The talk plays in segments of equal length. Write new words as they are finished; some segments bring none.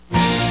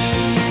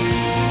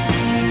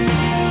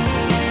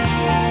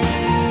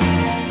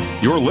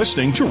You're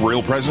listening to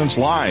Real Presence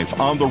Live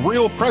on the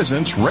Real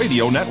Presence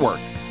Radio Network.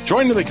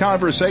 Join in the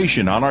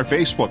conversation on our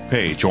Facebook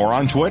page or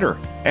on Twitter.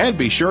 And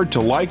be sure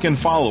to like and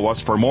follow us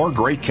for more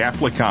great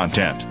Catholic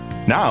content.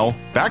 Now,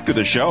 back to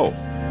the show.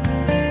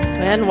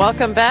 And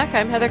welcome back.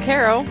 I'm Heather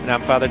Caro. And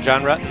I'm Father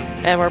John Rutten.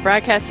 And we're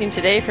broadcasting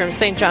today from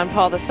St. John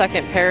Paul II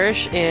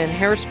Parish in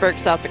Harrisburg,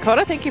 South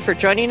Dakota. Thank you for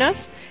joining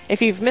us.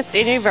 If you've missed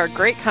any of our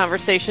great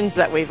conversations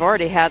that we've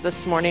already had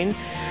this morning,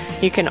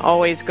 you can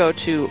always go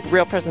to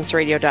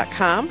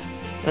realpresenceradio.com,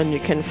 and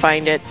you can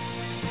find it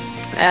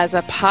as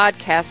a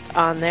podcast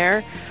on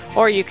there,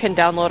 or you can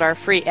download our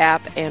free app,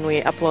 and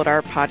we upload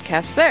our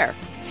podcast there.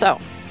 So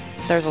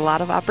there's a lot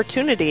of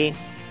opportunity.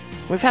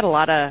 We've had a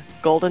lot of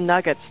golden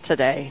nuggets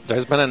today.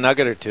 There's been a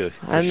nugget or two.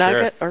 A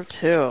nugget or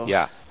two.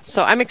 Yeah.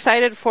 So I'm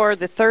excited for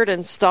the third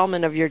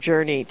installment of your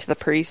journey to the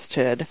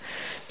priesthood,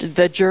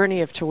 the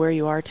journey to where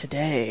you are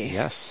today.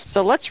 Yes.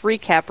 So let's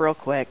recap real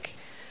quick.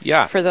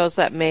 Yeah. For those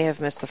that may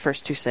have missed the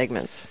first two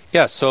segments.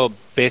 Yeah, so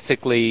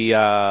basically,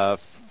 a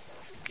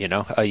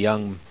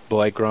young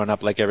boy growing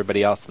up like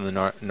everybody else in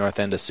the north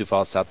end of Sioux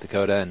Falls, South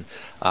Dakota,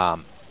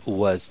 and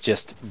was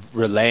just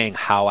relaying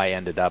how I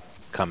ended up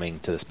coming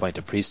to this point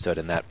of priesthood.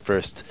 And that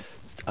first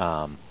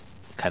kind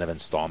of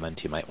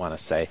installment, you might want to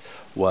say,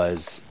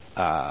 was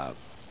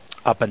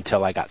up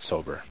until I got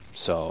sober.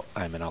 So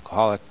I'm an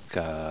alcoholic,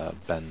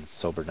 been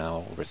sober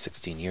now over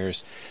 16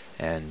 years.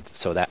 And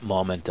so that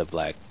moment of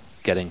like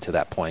getting to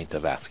that point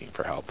of asking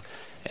for help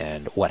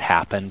and what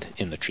happened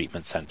in the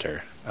treatment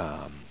center.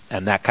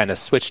 And that kind of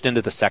switched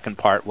into the second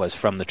part, was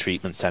from the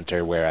treatment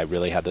center, where I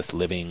really had this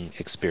living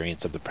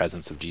experience of the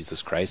presence of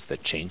Jesus Christ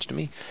that changed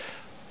me,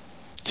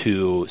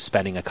 to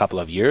spending a couple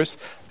of years,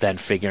 then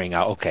figuring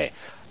out, okay,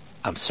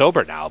 I'm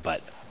sober now,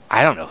 but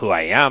I don't know who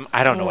I am.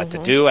 I don't know what to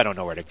do. I don't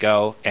know where to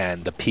go.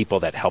 And the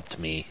people that helped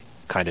me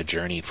kind of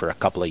journey for a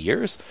couple of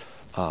years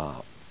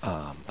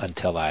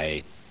until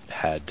I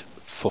had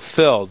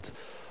fulfilled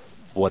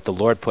what the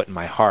Lord put in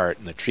my heart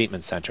in the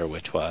treatment center,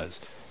 which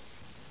was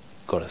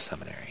go to the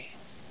seminary.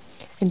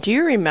 And do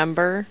you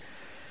remember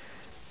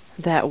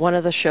that one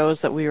of the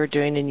shows that we were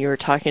doing, and you were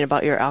talking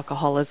about your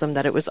alcoholism,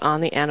 that it was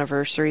on the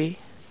anniversary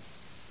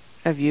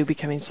of you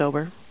becoming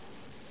sober?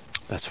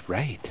 That's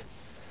right.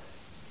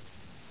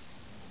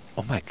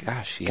 Oh my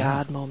gosh, yeah.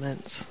 God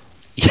moments.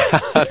 Yeah,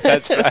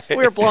 that's right. We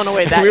were blown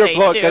away that day,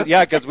 too.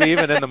 Because we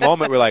even in the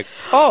moment we're like,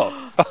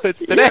 oh, it's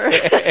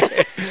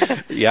today.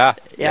 Yeah,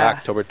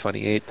 October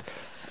 28th.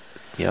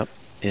 Yep,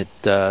 it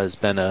has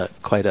been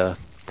quite a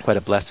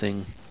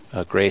blessing,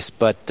 grace.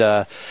 But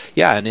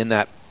and in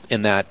that.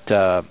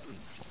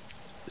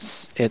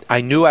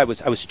 I knew I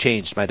was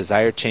changed. My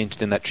desire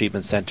changed in that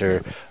treatment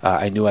center.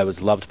 I knew I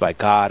was loved by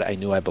God. I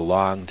knew I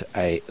belonged.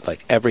 I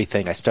like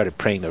everything. I started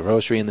praying the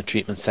rosary in the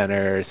treatment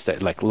center.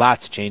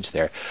 Lots changed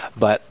there.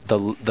 But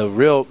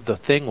the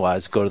thing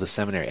was, go to the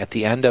seminary. At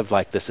the end of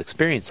like this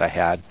experience I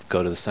had,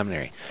 go to the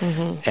seminary.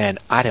 Mm-hmm. And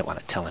I didn't want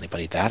to tell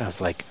anybody that. I was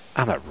like,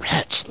 I'm a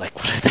wretch. Like,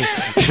 what are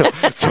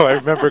they? So I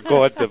remember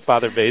going to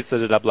Father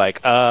Mason, and I'm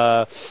like,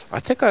 I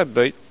think I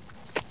might.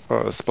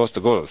 Supposed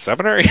to go to the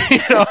seminary,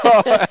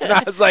 And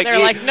I was like, they're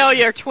like, no,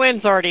 your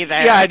twin's already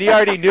there. Yeah, and he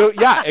already knew.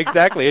 Yeah,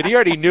 exactly, and he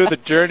already knew the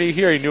journey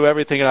here. He knew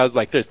everything, and I was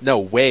like, there's no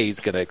way he's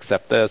going to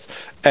accept this.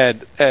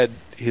 And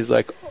he's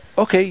like,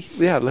 okay,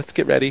 yeah, let's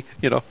get ready,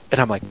 And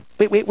I'm like,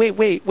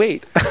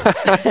 wait.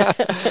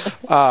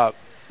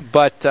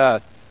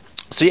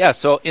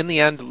 So in the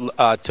end,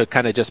 to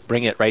kind of just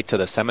bring it right to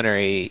the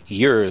seminary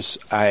years,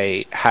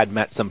 I had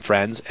met some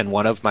friends, and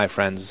one of my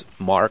friends,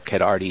 Mark,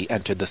 had already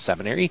entered the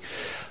seminary.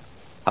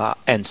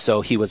 And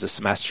so he was a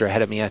semester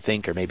ahead of me, I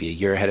think, or maybe a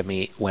year ahead of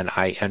me when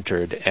I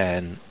entered.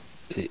 And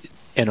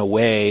in a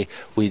way,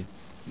 it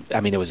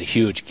was a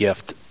huge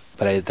gift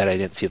that I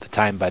didn't see at the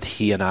time. But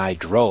he and I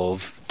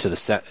drove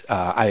to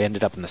I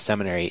ended up in the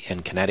seminary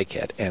in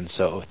Connecticut. And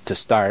so to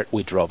start,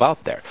 we drove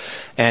out there.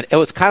 And it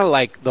was kind of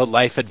like the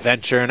life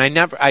adventure. And I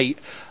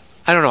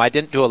don't know, I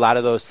didn't do a lot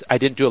of those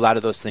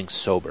things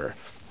sober.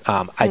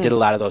 I did a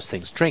lot of those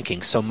things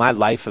drinking. So my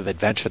life of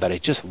adventure that I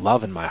just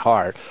love in my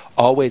heart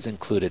always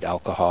included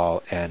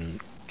alcohol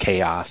and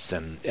chaos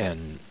and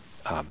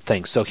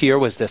things. So here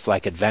was this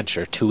like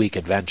adventure, 2-week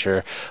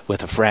adventure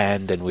with a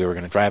friend, and we were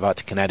going to drive out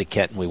to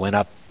Connecticut, and we went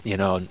up,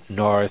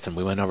 north, and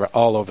we went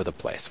all over the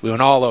place.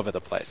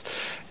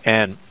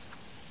 And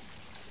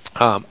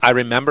I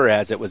remember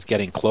as it was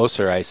getting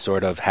closer, I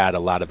sort of had a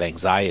lot of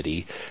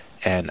anxiety.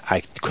 And I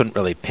couldn't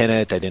really pin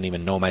it. I didn't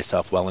even know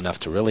myself well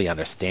enough to really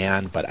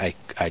understand. But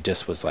I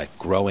just was like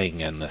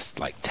growing in this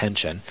like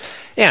tension.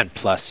 And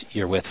plus,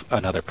 you're with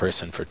another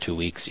person for 2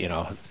 weeks, in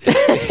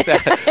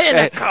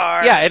a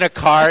car. Yeah, in a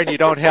car, and you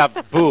don't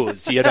have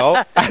booze,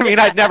 I mean,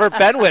 I'd never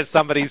been with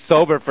somebody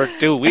sober for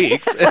 2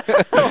 weeks.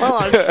 Well,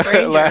 I'm a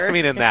stranger. I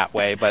mean, in that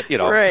way, but,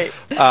 Right.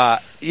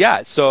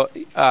 So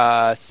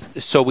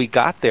we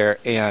got there,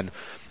 and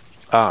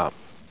I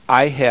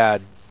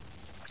had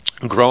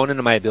grown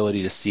into my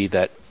ability to see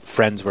that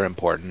friends were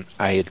important.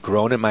 I had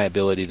grown in my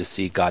ability to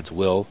see God's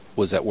will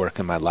was at work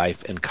in my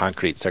life in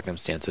concrete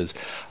circumstances.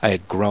 I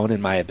had grown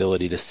in my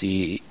ability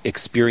to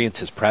experience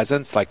his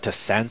presence, like to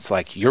sense,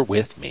 like, you're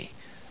with me.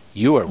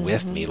 You are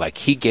with me. Like,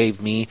 he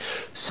gave me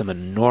some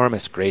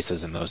enormous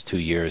graces in those 2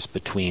 years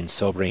between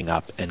sobering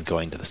up and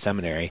going to the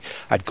seminary.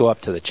 I'd go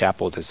up to the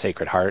Chapel of the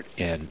Sacred Heart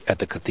at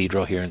the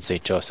cathedral here in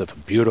St. Joseph, a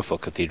beautiful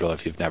cathedral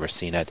if you've never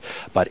seen it.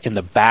 But in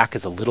the back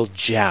is a little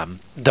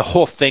gem. The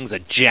whole thing's a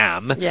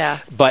gem. Yeah.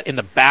 But in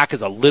the back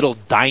is a little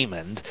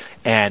diamond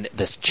and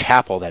this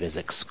chapel that is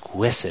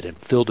exquisite and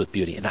filled with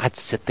beauty. And I'd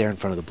sit there in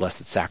front of the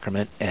Blessed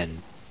Sacrament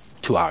and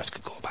 2 hours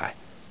could go by.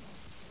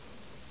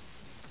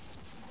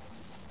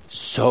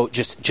 So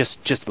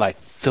just like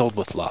filled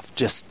with love,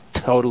 just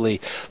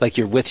totally like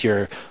you're with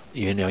your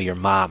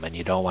mom and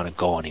you don't want to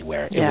go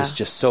anywhere. Yeah. It was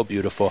just so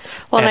beautiful.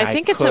 Well, and I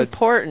think it's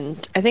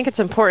important. I think it's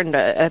important.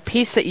 A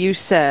piece that you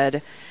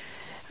said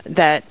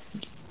that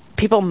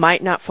people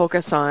might not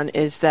focus on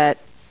is that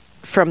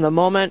from the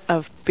moment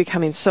of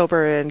becoming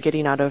sober and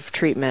getting out of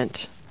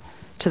treatment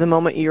to the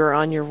moment you were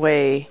on your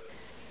way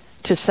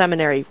to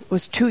seminary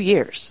was 2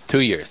 years. 2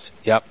 years.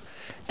 Yep.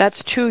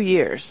 That's 2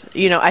 years.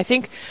 I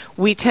think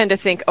we tend to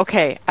think,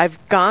 okay, I've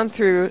gone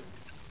through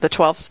the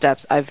 12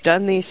 steps. I've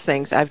done these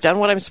things. I've done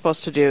what I'm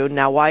supposed to do.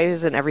 Now, why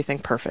isn't everything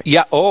perfect?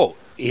 Yeah. Oh,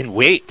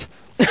 wait.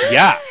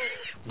 Yeah.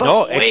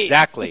 No, wait.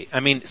 exactly. I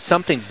mean,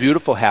 something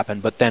beautiful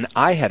happened, but then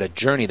I had a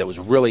journey that was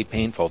really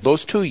painful.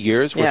 Those 2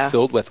 years were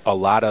filled with a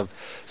lot of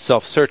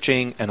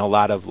self-searching and a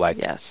lot of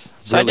Yes.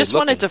 So really I just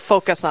wanted to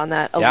focus on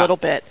that a little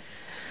bit.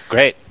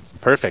 Great.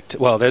 Perfect.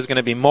 Well, there's going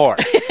to be more.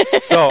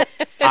 So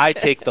I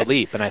take the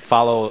leap and I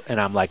follow and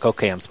I'm like,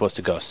 okay, I'm supposed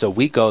to go. So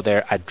we go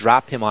there. I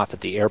drop him off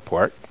at the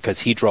airport because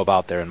he drove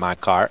out there in my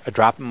car. I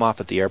drop him off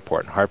at the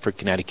airport in Hartford,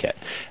 Connecticut.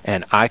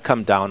 And I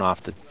come down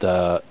off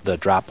the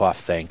drop-off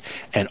thing.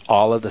 And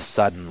all of a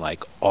sudden,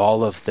 like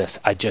all of this,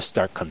 I just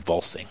start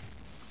convulsing.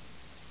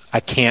 I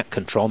can't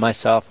control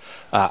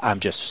myself. I'm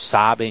just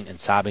sobbing and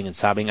sobbing and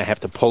sobbing. I have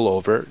to pull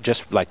over,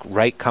 just like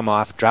come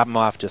off, drop him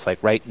off, just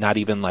like not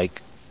even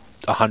like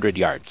 100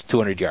 yards,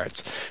 200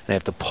 yards. And I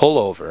have to pull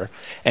over,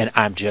 and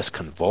I'm just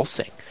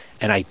convulsing.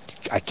 And I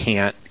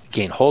can't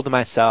gain hold of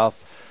myself.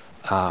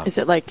 Is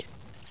it like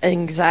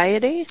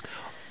anxiety?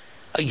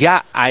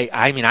 Yeah,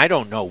 I mean, I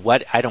don't know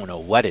what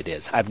it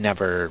is. I've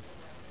never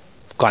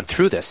gone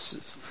through this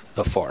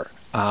before.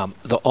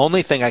 The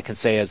only thing I can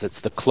say is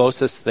it's the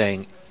closest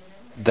thing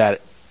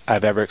that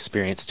I've ever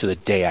experienced to the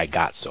day I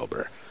got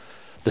sober.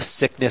 The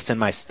sickness in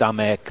my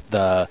stomach,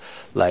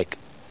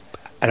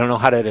 I don't know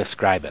how to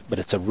describe it, but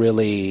it's a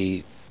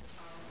really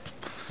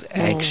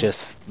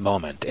anxious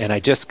moment. And I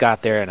just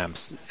got there,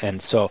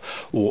 and so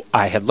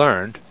I had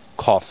learned,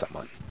 call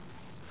someone.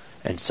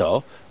 And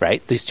so,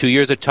 right, these 2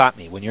 years have taught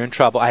me, when you're in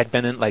trouble, I had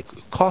been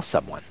call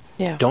someone.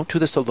 Yeah. Don't do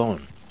this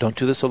alone. Don't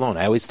do this alone.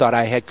 I always thought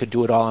could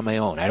do it all on my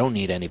own. I don't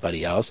need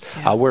anybody else.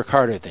 Yeah. I'll work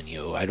harder than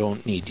you. I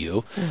don't need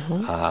you.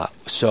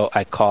 So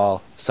I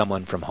call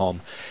someone from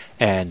home,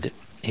 and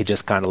he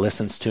just kind of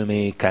listens to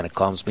me, kind of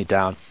calms me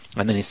down.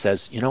 And then he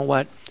says, you know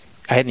what?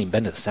 I hadn't even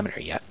been to the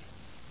seminary yet.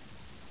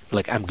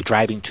 I'm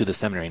driving to the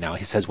seminary now.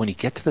 He says, when you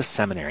get to the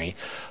seminary,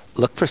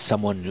 look for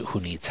someone who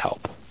needs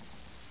help.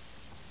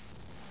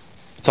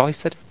 That's all he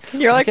said.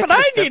 You're like, but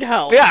I need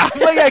help. Yeah,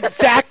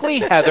 exactly,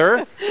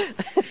 Heather.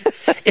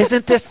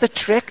 Isn't this the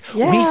trick?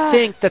 Yeah. We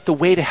think that the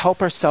way to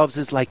help ourselves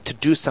is to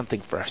do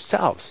something for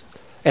ourselves.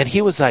 And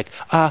he was like,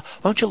 why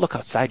don't you look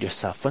outside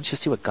yourself? Why don't you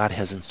see what God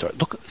has in store?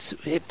 Look,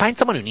 find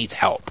someone who needs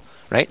help,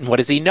 right? And what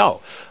does he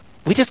know?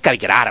 We just got to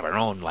get out of our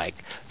own.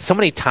 So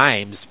many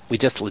times we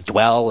just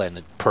dwell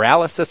in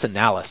paralysis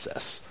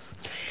analysis.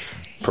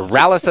 And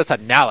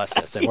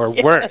we're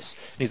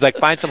worse. And he's like,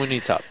 find someone who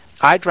needs help.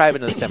 I drive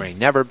into the seminary.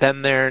 Never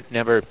been there.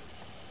 Never.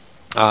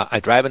 I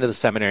drive into the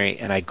seminary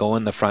and I go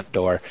in the front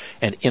door.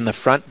 And in the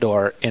front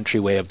door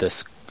entryway of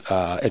this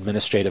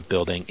administrative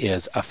building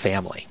is a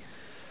family.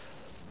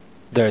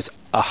 There's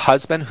a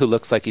husband who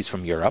looks like he's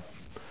from Europe,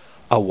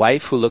 a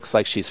wife who looks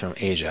like she's from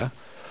Asia,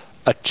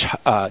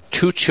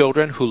 two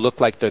children who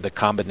look like they're the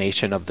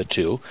combination of the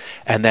two,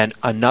 and then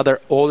another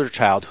older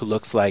child who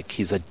looks like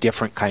he's a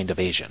different kind of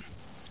Asian.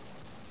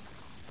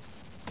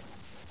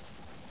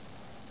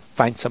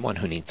 Find someone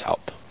who needs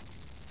help.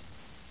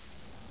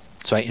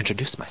 So I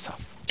introduced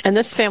myself. And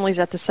this family's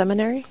at the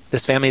seminary?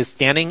 This family is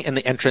standing in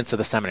the entrance of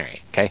the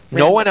seminary, okay? Random.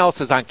 No one else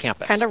is on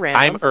campus. Kind of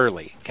random. I'm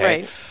early,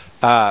 okay?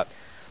 Right.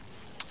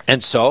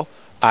 And so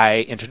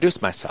I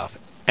introduced myself.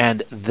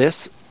 And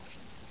this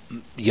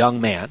young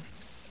man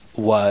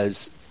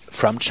was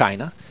from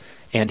China,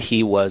 and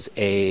he was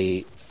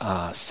a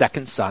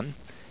second son,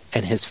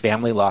 and his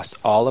family lost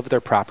all of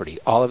their property.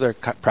 All of their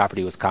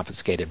property was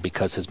confiscated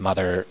because his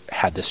mother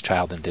had this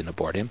child and didn't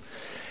abort him.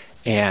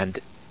 And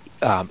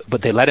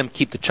but they let him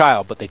keep the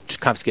child, but they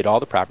confiscated all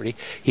the property.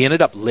 He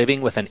ended up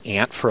living with an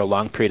aunt for a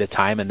long period of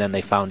time, and then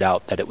they found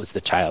out that it was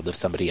the child of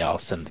somebody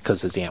else, and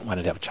because his aunt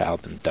wanted to have a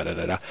child, and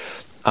da-da-da-da.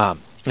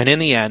 And in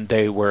the end,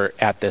 they were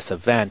at this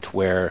event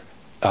where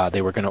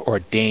they were going to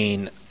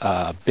ordain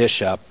a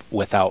bishop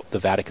without the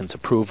Vatican's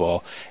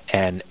approval.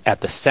 And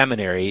at the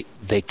seminary,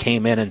 they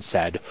came in and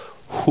said,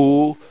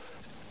 who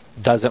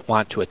doesn't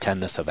want to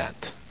attend this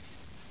event?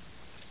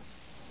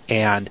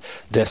 And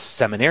this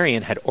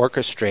seminarian had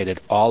orchestrated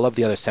all of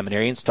the other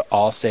seminarians to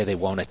all say they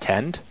won't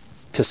attend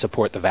to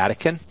support the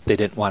Vatican. They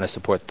didn't want to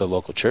support the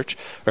local church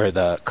or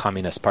the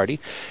Communist Party.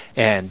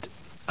 And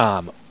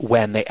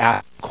when they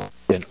asked,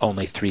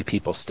 only 3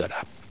 people stood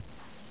up.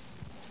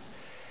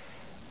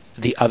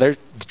 The other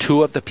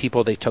 2 of the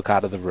people they took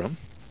out of the room,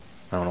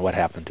 I don't know what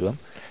happened to him,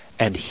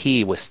 and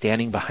he was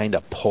standing behind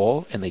a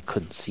pole and they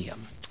couldn't see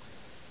him.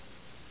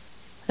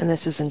 And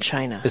this is in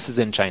China. This is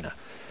in China.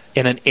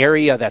 In an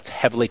area that's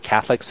heavily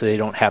Catholic, so they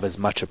don't have as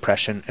much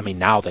oppression. I mean,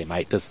 now they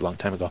might. This is a long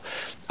time ago.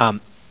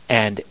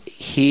 And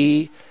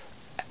he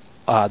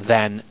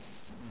then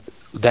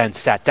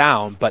sat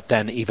down, but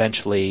then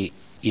eventually,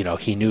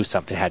 he knew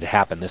something had to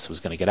happen. This was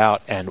going to get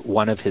out. And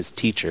one of his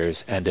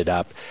teachers ended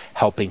up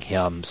helping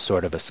him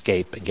sort of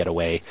escape and get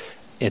away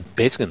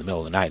basically in the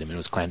middle of the night. I mean, it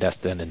was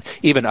clandestine. And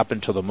even up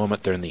until the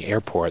moment they're in the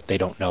airport, they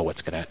don't know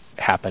what's going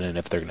to happen and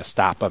if they're going to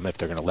stop him, if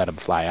they're going to let him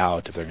fly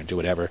out, if they're going to do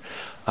whatever.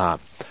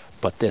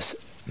 But this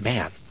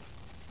man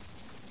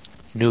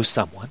knew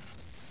someone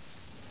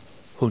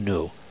who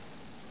knew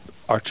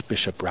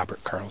Archbishop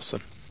Robert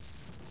Carlson.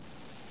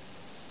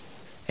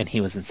 And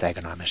he was in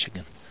Saginaw,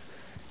 Michigan.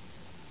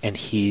 And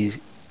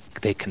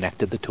they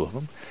connected the 2 of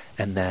them.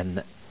 And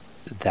then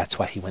that's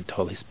why he went to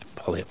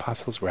Holy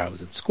Apostles, where I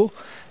was in school.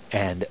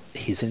 And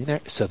he's sitting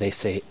there. So they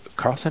say,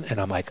 Carlson? And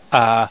I'm like,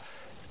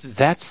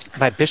 that's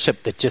my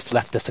bishop that just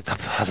left us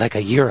a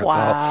year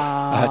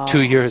ago,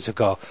 2 years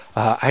ago.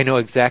 I know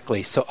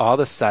exactly. So all of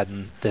a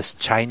sudden, this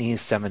Chinese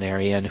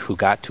seminarian who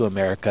got to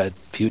America a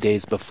few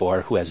days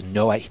before, who has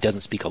he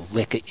doesn't speak a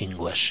lick of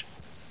English,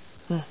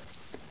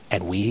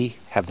 and we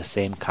have the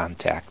same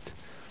contact.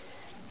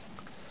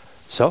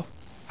 So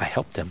I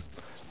helped him.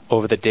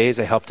 Over the days,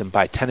 I helped him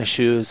buy tennis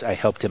shoes. I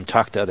helped him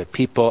talk to other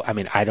people. I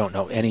mean, I don't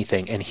know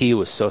anything. And he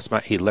was so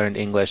smart. He learned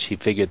English. He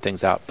figured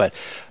things out. But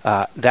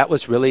that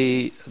was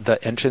really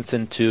the entrance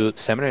into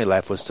seminary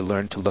life, was to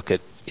learn to look at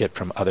it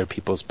from other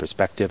people's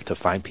perspective, to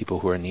find people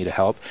who are in need of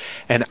help.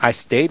 And I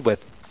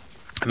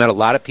met a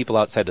lot of people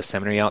outside the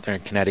seminary out there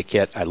in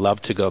Connecticut. I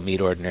love to go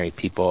meet ordinary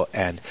people,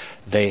 and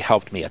they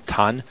helped me a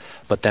ton.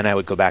 But then I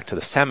would go back to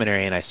the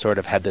seminary, and I sort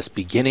of had this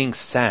beginning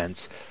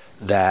sense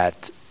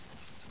that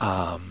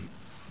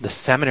the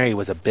seminary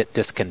was a bit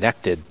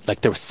disconnected.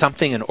 Like there was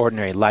something in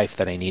ordinary life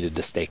that I needed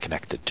to stay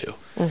connected to.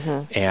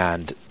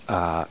 Mm-hmm.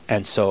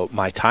 And so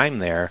my time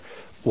there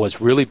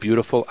was really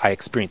beautiful. I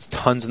experienced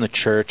tons in the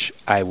church.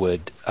 I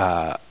would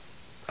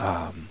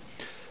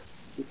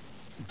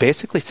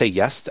basically say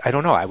yes. I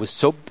don't know. I was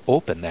so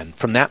open then.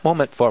 From that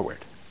moment forward,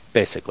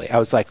 basically. I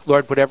was like,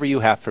 Lord, whatever you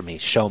have for me,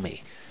 show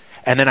me.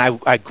 And then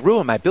I grew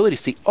in my ability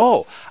to see,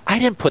 I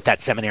didn't put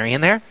that seminary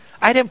in there.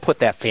 I didn't put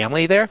that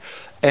family there.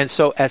 And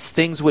so as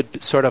things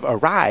would sort of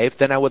arrive,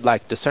 then I would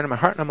discern in my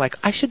heart, and I'm like,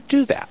 I should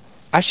do that.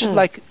 I should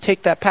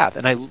take that path.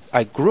 And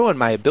I grew in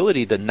my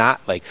ability to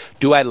not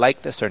do I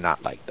like this or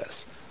not like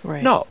this?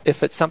 Right. No,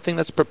 if it's something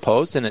that's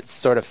proposed and it's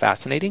sort of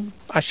fascinating,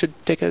 I should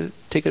take an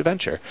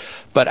adventure.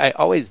 But I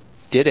always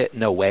did it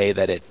in a way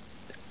that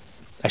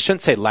I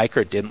shouldn't say like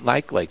or didn't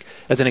like. Like,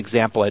 as an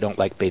example, I don't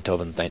like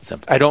Beethoven's Ninth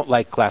Symphony. I don't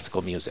like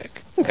classical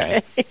music.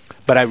 Okay.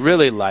 But I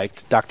really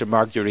liked Dr.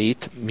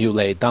 Marguerite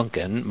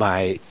Muley-Duncan,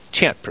 my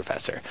chant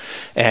professor.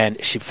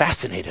 And she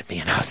fascinated me.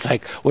 And I was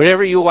like,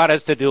 whatever you want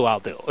us to do, I'll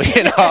do.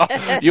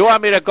 You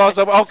want me to go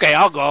somewhere? Okay,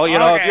 I'll go.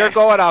 If you're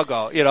going, I'll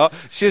go.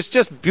 She's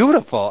just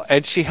beautiful.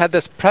 And she had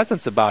this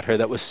presence about her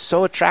that was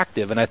so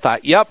attractive. And I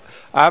thought, yep,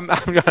 I'm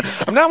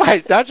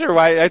not sure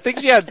why. I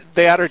think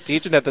they had her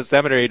teaching at the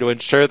seminary to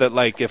ensure that,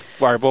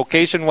 if our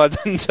vocation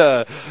wasn't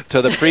to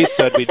the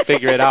priesthood, we'd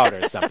figure it out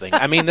or something.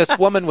 I mean, this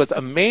woman was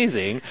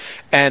amazing,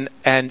 and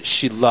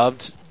she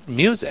loved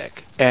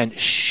music, and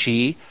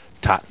she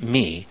taught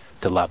me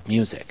to love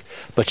music.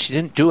 But she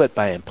didn't do it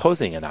by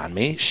imposing it on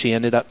me. She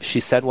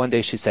said one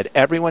day,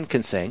 everyone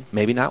can sing,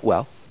 maybe not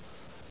well,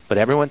 but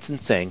everyone can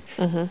sing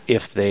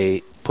if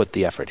they put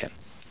the effort in.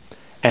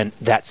 And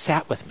that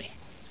sat with me.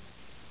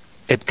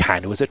 It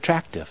kind of was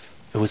attractive.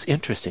 It was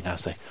interesting. I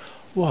was like,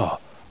 whoa,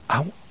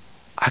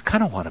 I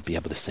kind of want to be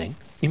able to sing.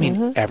 You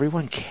mean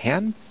everyone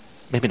can?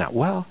 Maybe not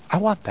well. I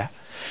want that.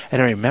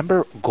 And I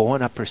remember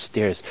going up her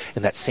stairs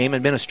in that same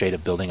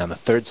administrative building on the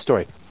 3rd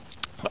story,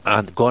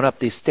 going up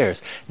these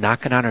stairs,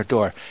 knocking on her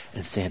door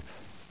and saying,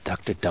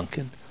 Dr.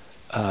 Duncan,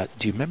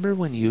 do you remember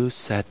when you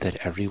said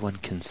that everyone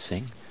can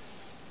sing?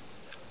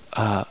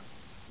 I'd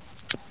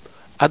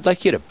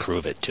like you to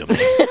prove it to me.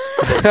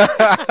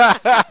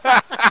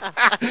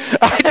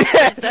 I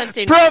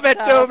did. Prove it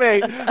to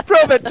me.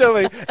 Prove it to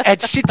me.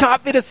 And she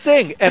taught me to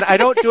sing. And I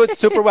don't do it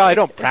super well. I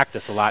don't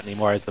practice a lot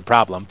anymore is the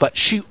problem. But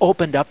she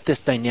opened up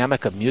this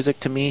dynamic of music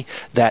to me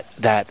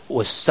that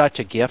was such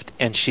a gift.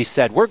 And she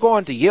said, we're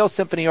going to Yale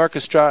Symphony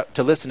Orchestra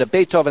to listen to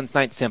Beethoven's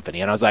Ninth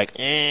Symphony. And I was like,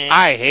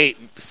 I hate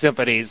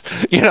symphonies.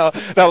 And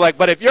I'm like,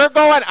 but if you're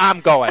going,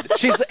 I'm going.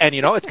 And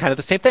it's kind of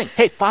the same thing.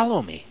 Hey,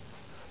 follow me.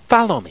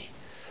 Follow me.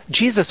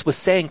 Jesus was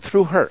saying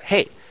through her,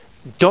 hey,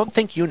 don't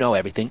think you know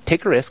everything.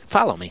 Take a risk.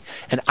 Follow me.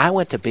 And I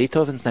went to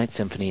Beethoven's Ninth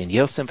Symphony and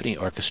Yale Symphony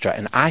Orchestra,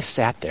 and I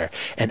sat there,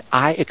 and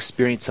I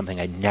experienced something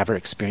I never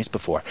experienced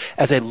before.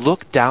 As I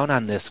looked down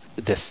on this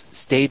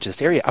stage,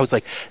 this area, I was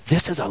like,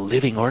 this is a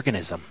living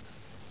organism.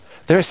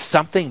 There's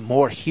something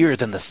more here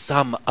than the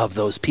sum of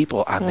those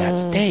people on that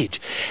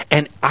stage.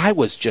 And I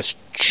was just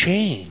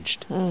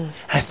changed. And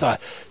I thought,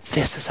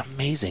 this is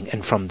amazing.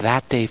 And from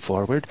that day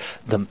forward,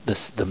 the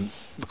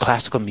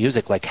classical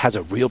music has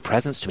a real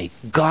presence to me.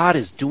 God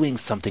is doing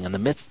something in the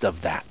midst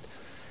of that.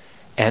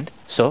 And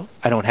so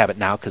I don't have it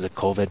now because of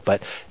COVID,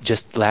 but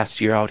just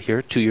last year out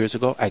here, 2 years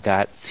ago, I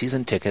got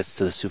season tickets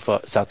to the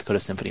South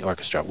Dakota Symphony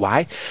Orchestra.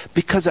 Why?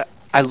 Because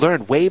I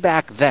learned way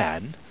back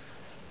then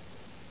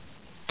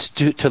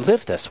to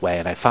live this way,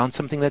 and I found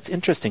something that's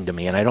interesting to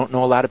me, and I don't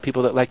know a lot of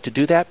people that like to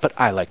do that, but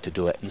I like to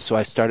do it, and so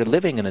I started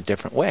living in a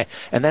different way.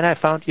 And then I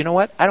found, you know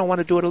what, I don't want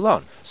to do it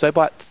alone, so I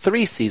bought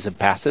 3 season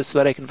passes so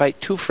that I can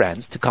invite 2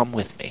 friends to come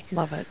with me.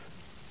 Love it.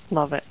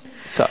 Love it.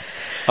 So,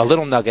 a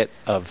little nugget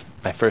of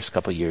my first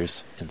couple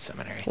years in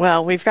seminary.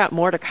 Well, we've got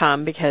more to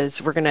come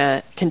because we're going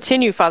to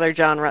continue Father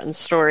John Rutten's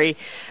story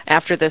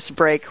after this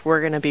break.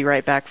 We're going to be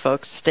right back,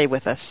 folks. Stay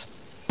with us.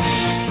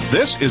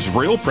 This is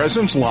Real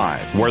Presence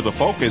Live, where the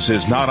focus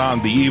is not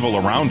on the evil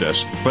around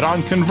us, but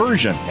on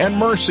conversion and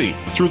mercy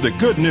through the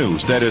good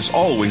news that is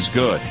always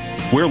good.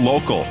 We're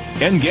local,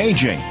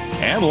 engaging,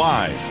 and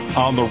live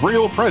on the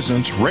Real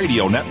Presence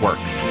Radio Network.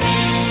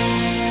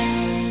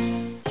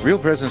 Real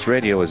Presence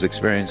Radio is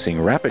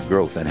experiencing rapid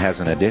growth and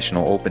has an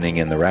additional opening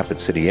in the Rapid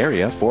City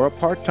area for a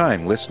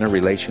part-time listener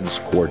relations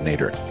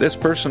coordinator. This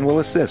person will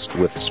assist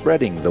with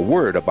spreading the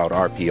word about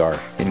RPR,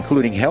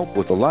 including help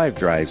with the live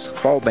drives,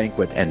 fall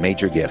banquet, and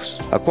major gifts.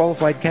 A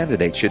qualified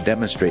candidate should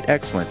demonstrate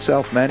excellent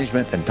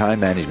self-management and time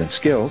management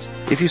skills.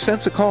 If you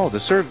sense a call to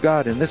serve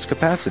God in this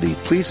capacity,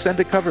 please send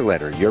a cover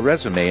letter, your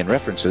resume, and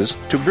references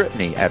to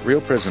Brittany at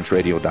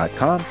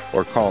realpresenceradio.com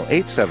or call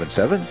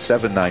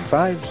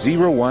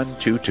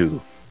 877-795-0122.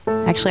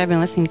 Actually, I've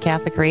been listening to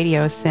Catholic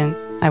radio since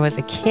I was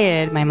a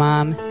kid. My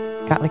mom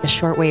got a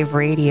shortwave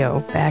radio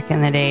back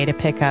in the day to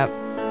pick up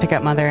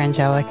Mother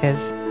Angelica's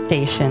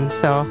station.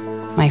 So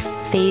my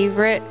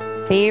favorite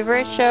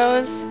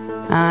shows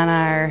on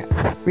our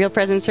Real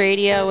Presence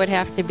Radio would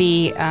have to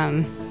be,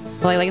 I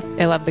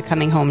love the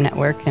Coming Home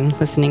Network and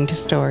listening to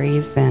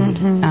stories. And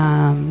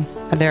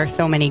there are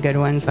so many good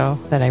ones, though,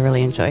 that I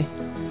really enjoy.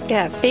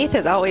 Yeah, faith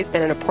has always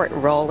been an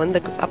important role in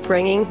the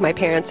upbringing. My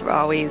parents were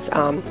always...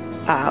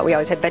 we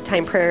always had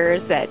bedtime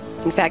prayers that,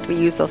 in fact, we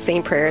use those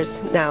same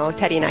prayers now,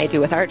 Teddy and I do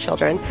with our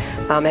children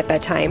at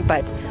bedtime.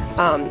 But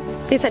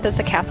they sent us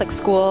to Catholic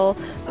school,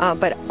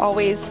 but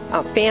always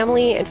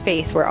family and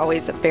faith were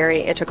always a very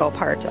integral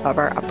part of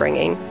our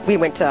upbringing. We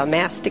went to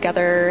Mass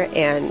together,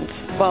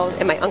 and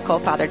my uncle,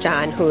 Father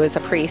John, who is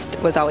a priest,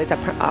 was always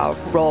a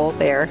role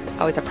there,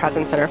 always a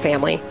presence in our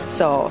family.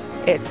 So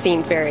it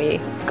seemed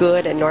very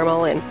good and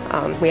normal, and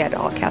we had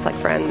all Catholic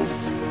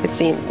friends. It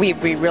seemed we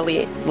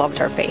really loved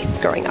our faith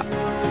growing up.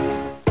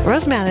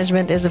 Rose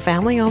Management is a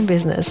family-owned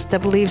business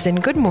that believes in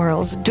good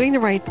morals, doing the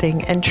right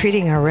thing, and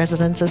treating our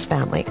residents as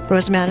family.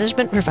 Rose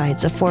Management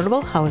provides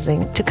affordable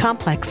housing to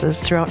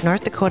complexes throughout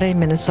North Dakota and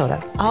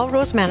Minnesota. All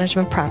Rose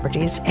Management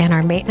properties and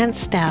our maintenance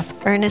staff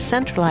are in a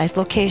centralized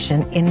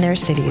location in their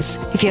cities.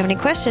 If you have any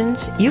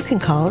questions, you can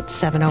call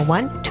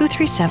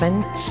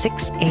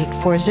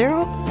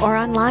 701-237-6840 or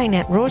online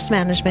at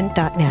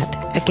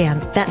rosemanagement.net. Again,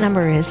 that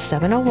number is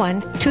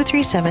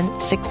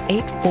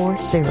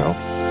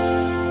 701-237-6840.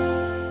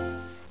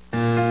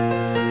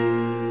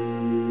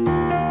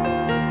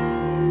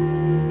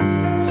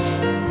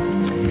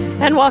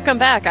 And welcome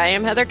back. I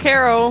am Heather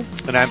Caro.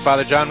 And I'm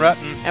Father John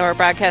Rutten. And we're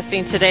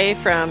broadcasting today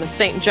from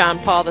St. John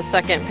Paul II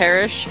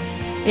Parish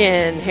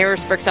in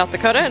Harrisburg, South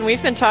Dakota. And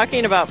we've been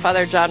talking about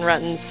Father John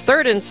Rutten's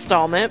 3rd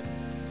installment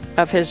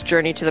of his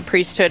journey to the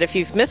priesthood. If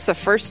you've missed the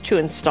first 2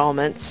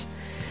 installments,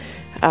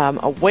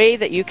 a way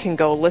that you can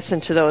go listen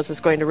to those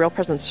is going to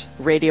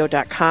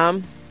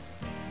realpresenceradio.com.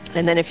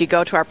 And then if you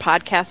go to our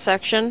podcast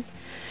section,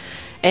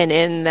 and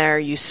in there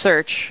you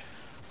search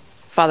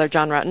Father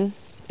John Rutten,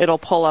 it'll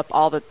pull up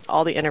all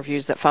the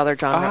interviews that Father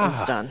John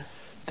Rutten's done.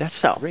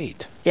 That's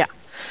great. Yeah.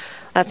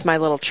 That's my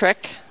little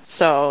trick.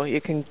 So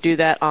you can do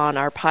that on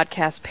our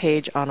podcast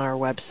page on our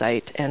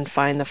website and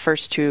find the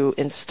first 2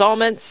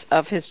 installments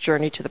of his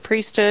journey to the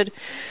priesthood.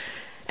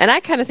 And I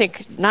kind of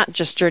think not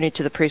just journey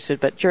to the priesthood,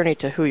 but journey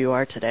to who you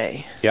are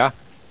today. Yeah.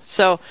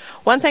 So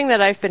one thing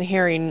that I've been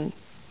hearing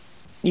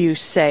you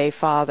say,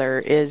 Father,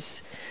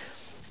 is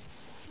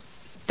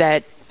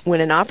that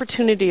when an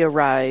opportunity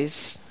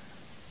arises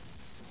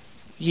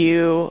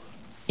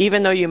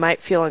even though you might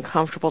feel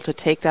uncomfortable to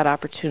take that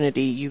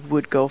opportunity, you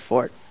would go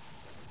for it.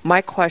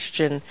 My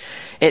question,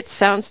 it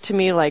sounds to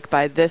me like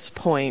by this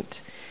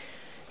point,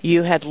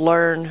 you had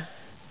learned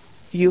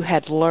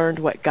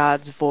what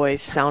God's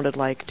voice sounded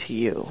like to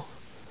you.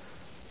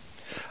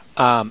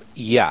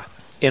 Yeah,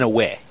 in a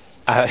way.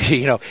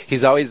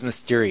 He's always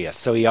mysterious,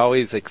 so he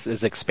always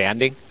is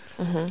expanding.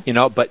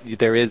 Mm-hmm. But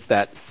there is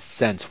that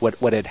sense.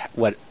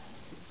 Because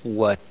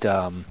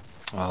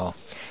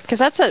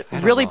that's a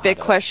really big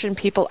question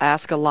people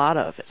ask a lot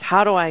of. It's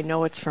how do I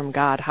know it's from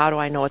God? How do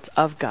I know it's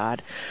of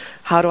God?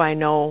 How do I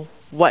know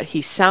what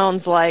he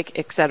sounds like,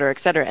 et cetera, et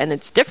cetera? And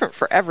it's different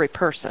for every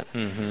person.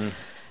 Mm-hmm.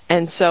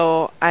 And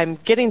so I'm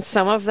getting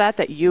some of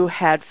that you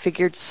had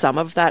figured some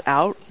of that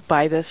out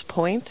by this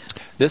point.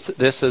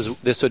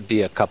 This would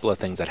be a couple of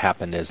things that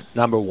happened. Is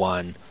number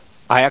one,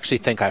 I actually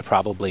think I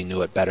probably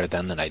knew it better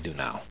then than I do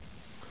now.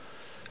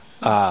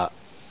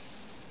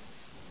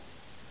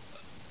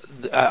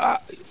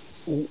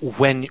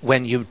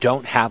 When you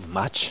don't have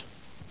much,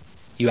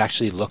 you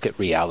actually look at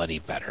reality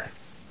better.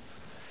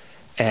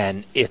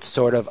 And it's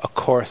sort of a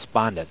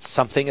correspondence.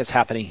 Something is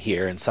happening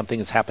here, and something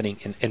is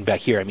happening in back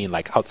here. I mean,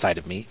 like outside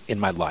of me, in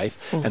my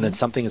life. Mm-hmm. And then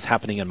something is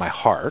happening in my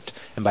heart.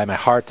 And by my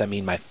heart, I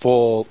mean my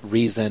full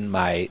reason,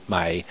 my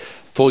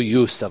full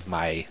use of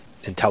my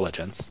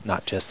intelligence,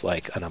 not just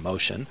like an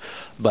emotion.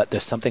 But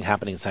there's something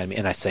happening inside me,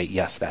 and I say,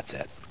 yes, that's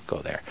it. Go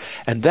there.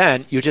 And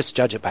then you just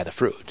judge it by the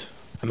fruit.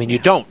 I mean, you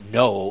don't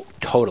know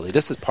totally.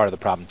 This is part of the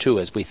problem, too,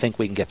 is we think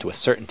we can get to a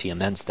certainty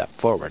and then step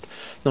forward.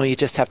 No, you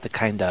just have to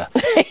kind of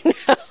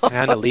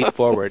leap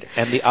forward.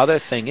 And the other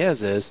thing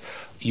is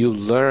you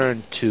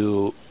learn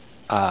to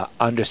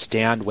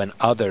understand when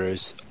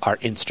others are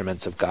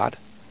instruments of God.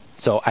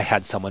 So I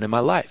had someone in my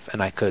life,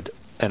 and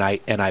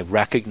I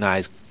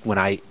recognize when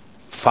I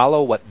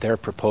follow what they're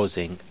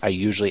proposing, I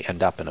usually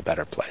end up in a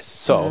better place.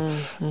 So,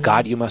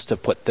 God, you must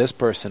have put this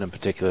person, and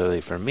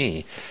particularly for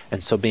me,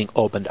 and so being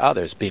open to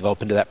others, being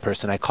open to that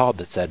person I called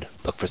that said,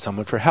 look for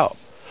someone for help.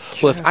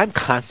 Sure. Well, if I'm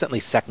constantly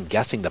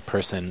second-guessing the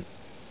person,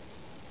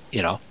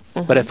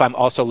 but if I'm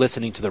also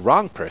listening to the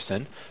wrong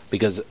person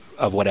because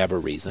of whatever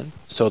reason,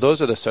 so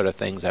those are the sort of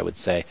things I would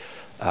say,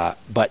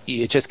 but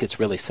it just gets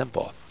really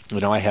simple.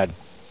 I had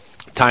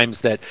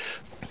times that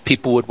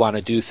people would want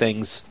to do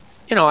things.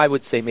 I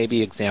would say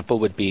maybe example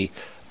would be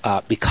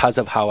because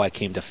of how I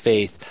came to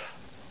faith,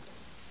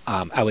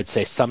 I would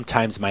say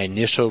sometimes my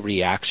initial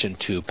reaction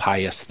to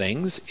pious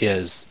things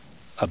is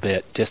a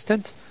bit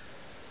distant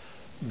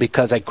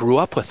because I grew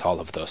up with all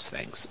of those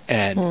things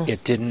and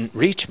it didn't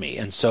reach me.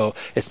 And so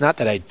it's not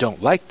that I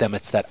don't like them,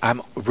 it's that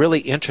I'm really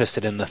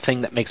interested in the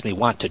thing that makes me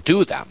want to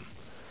do them.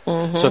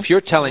 Mm-hmm. So if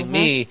you're telling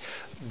me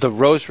the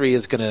rosary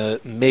is going to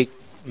make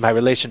my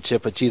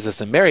relationship with Jesus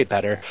and Mary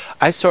better,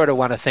 I sort of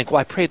want to think, well,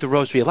 I prayed the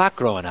rosary a lot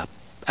growing up.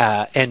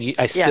 And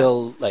I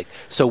still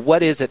so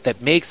what is it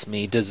that makes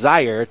me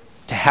desire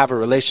to have a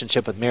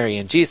relationship with Mary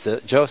and Jesus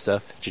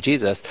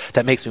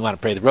that makes me want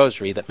to pray the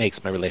rosary, that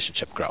makes my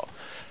relationship grow?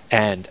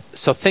 And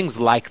so things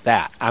like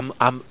that, I'm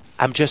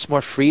just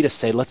more free to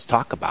say, let's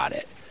talk about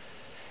it.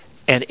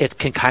 And it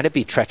can kind of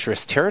be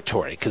treacherous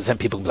territory because then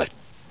people can be like,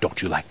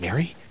 don't you like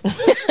Mary? I'm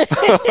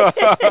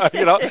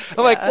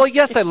like, well,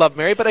 yes, I love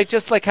Mary, but I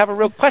just have a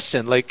real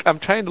question. I'm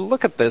trying to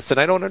look at this and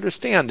I don't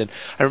understand. And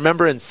I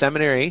remember in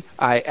seminary,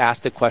 I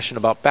asked a question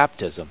about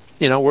baptism.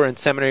 We're in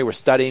seminary, we're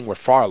studying, we're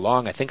far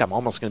along. I think I'm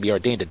almost going to be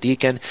ordained a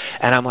deacon.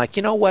 And I'm like,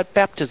 what?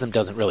 Baptism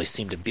doesn't really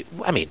seem to be,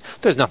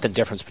 there's nothing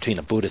different between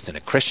a Buddhist and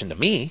a Christian to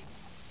me.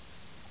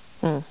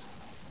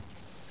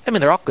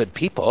 They're all good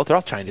people. They're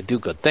all trying to do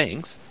good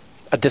things.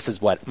 This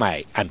is what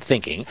I'm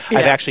thinking. Yeah.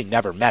 I've actually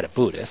never met a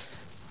Buddhist.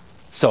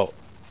 So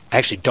I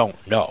actually don't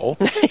know.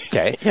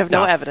 Okay, you have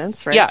no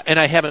evidence, right? Yeah, and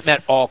I haven't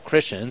met all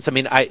Christians.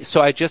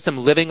 I just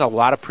am living a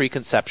lot of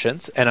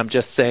preconceptions, and I'm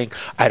just saying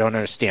I don't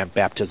understand.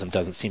 Baptism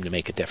doesn't seem to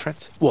make a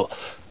difference. Well,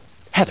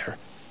 Heather,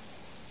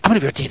 I'm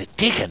going to be ordained a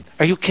deacon.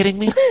 Are you kidding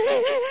me?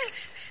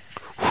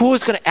 Who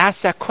is going to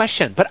ask that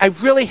question? But I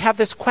really have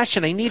this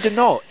question. I need to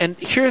know. And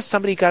here's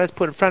somebody God has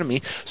put in front of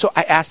me. So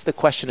I asked the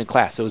question in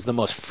class. It was the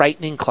most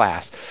frightening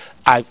class.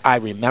 I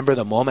remember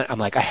the moment. I'm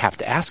like, I have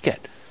to ask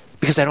it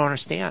because I don't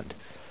understand.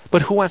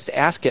 But who wants to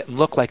ask it and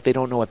look like they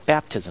don't know what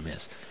baptism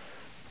is?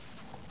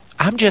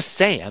 I'm just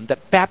saying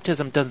that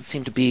baptism doesn't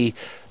seem to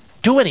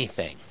do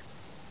anything.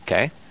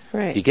 Okay?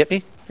 Right. Do you get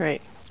me?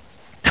 Right.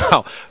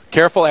 Oh,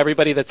 careful,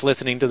 everybody that's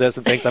listening to this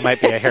and thinks I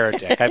might be a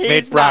heretic. I've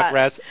made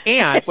progress,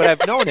 and what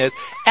I've known is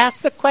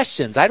ask the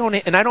questions. I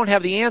don't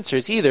have the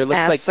answers either.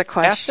 Ask the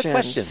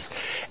questions.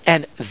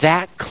 And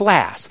that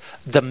class,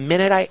 the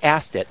minute I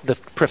asked it, the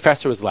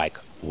professor was like,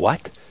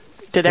 "What?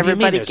 Did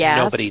everybody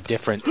gasp? Nobody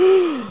different."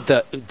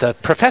 The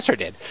professor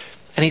did,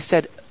 and he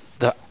said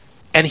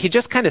and he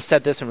just kind of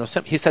said this in real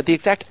simple. He said the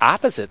exact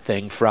opposite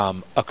thing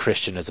from a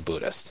Christian as a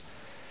Buddhist,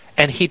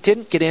 and he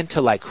didn't get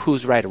into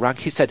who's right or wrong.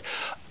 He said.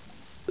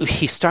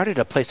 He started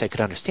a place I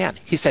could understand.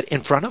 He said,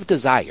 in front of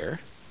desire,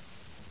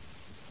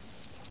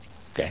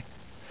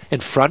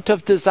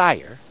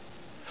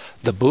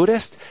 the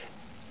Buddhist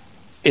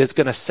is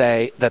going to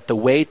say that the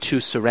way to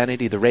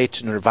serenity, the way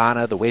to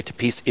nirvana, the way to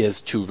peace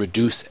is to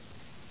reduce,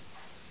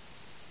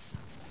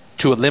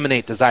 to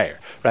eliminate desire,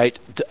 right?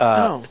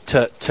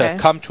 To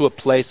come to a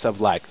place of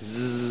like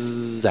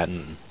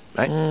zen,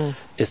 right?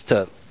 Is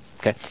to,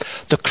 okay.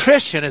 The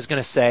Christian is going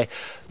to say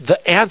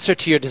the answer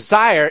to your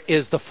desire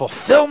is the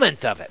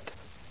fulfillment of it.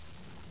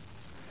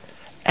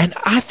 And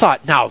I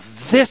thought, now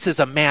this is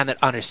a man that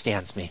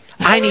understands me.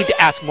 I need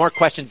to ask more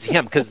questions to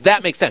him because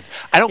that makes sense.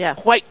 I don't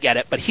quite get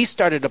it, but he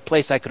started a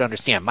place I could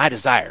understand, my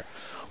desire.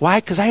 Why?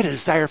 Because I had a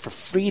desire for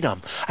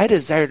freedom. I had a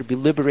desire to be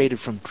liberated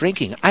from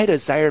drinking. I had a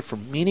desire for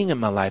meaning in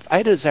my life. I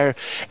had a desire,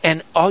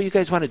 and all you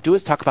guys want to do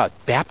is talk about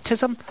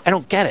baptism? I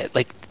don't get it.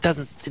 Like,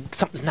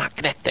 something's not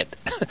connected.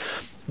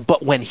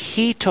 But when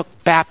he took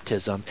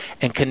baptism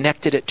and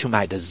connected it to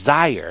my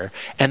desire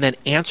and then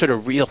answered a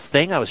real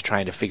thing I was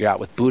trying to figure out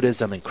with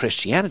Buddhism and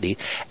Christianity,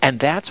 and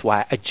that's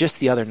why I just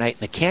the other night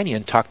in the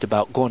canyon talked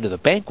about going to the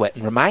banquet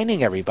and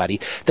reminding everybody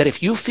that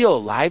if you feel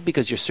alive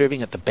because you're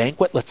serving at the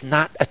banquet, let's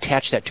not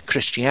attach that to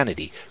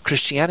Christianity.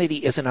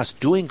 Christianity isn't us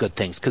doing good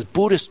things because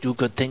Buddhists do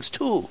good things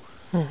too.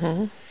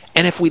 Mm-hmm.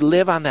 And if we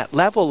live on that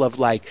level of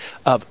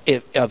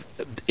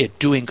it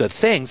doing good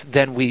things,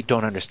 then we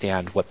don't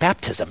understand what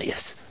baptism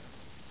is.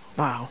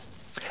 Wow.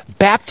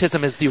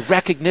 Baptism is the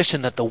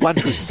recognition that the one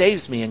who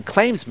saves me and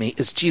claims me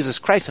is Jesus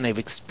Christ, and I've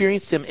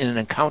experienced him in an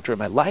encounter in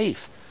my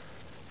life.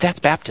 That's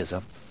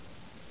baptism.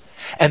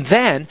 And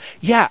then,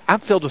 I'm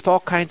filled with all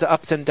kinds of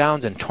ups and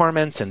downs and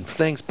torments and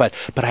things, but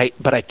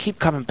I keep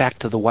coming back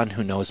to the one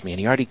who knows me, and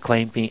he already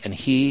claimed me, and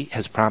he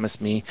has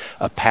promised me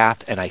a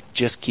path, and I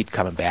just keep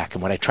coming back.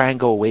 And when I try and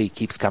go away, he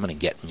keeps coming and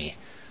getting me.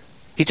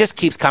 He just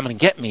keeps coming and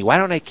getting me. Why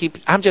don't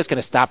I'm just going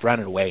to stop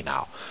running away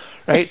now.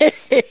 Right?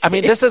 I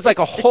mean, this is like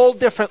a whole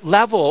different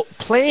level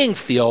playing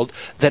field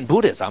than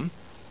Buddhism.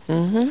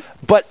 Mm-hmm.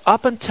 But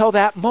up until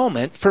that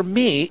moment, for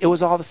me, it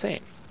was all the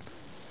same.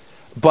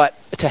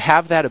 But to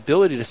have that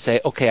ability to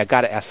say, okay, I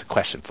got to ask the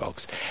question,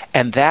 folks.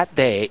 And that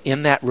day,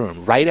 in that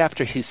room, right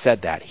after he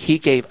said that, he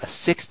gave a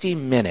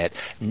 60-minute,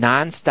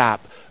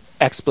 nonstop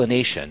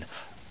explanation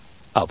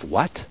of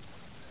what?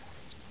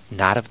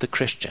 Not of the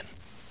Christian,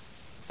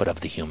 but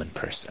of the human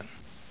person.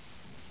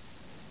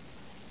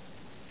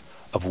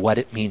 Of what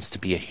it means to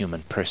be a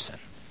human person.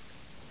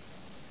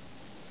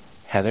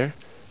 Heather,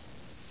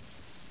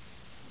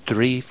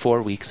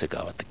 3-4 weeks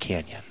ago at the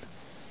canyon,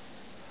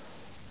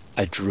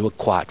 I drew a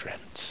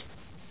quadrant,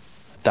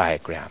 a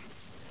diagram,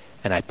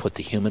 and I put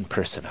the human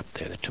person up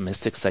there, the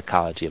Thomistic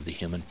psychology of the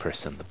human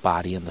person, the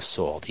body and the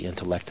soul, the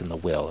intellect and the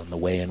will, and the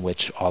way in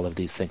which all of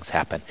these things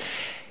happen.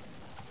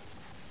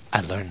 I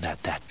learned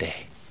that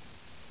day.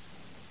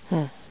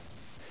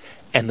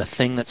 And the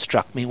thing that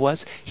struck me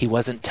was he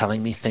wasn't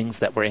telling me things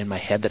that were in my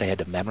head that I had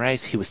to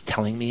memorize. He was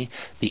telling me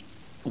the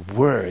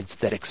words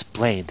that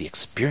explained the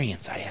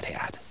experience I had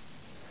had.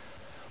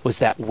 Was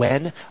that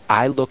when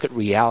I look at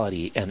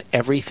reality and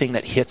everything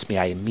that hits me,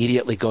 I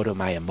immediately go to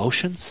my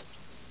emotions,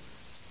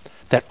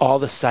 that all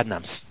of a sudden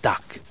I'm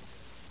stuck.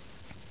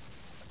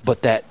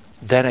 But that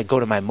then I go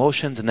to my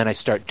emotions and then I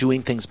start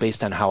doing things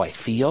based on how I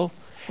feel.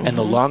 Mm-hmm. And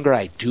the longer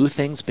I do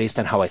things based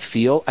on how I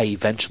feel, I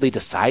eventually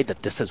decide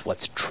that this is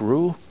what's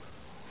true.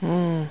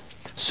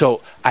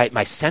 So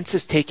my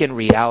senses take in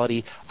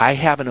reality, I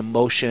have an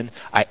emotion,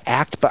 I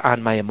act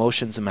on my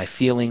emotions and my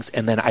feelings,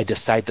 and then I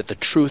decide that the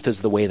truth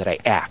is the way that I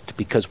act,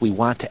 because we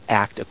want to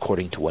act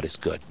according to what is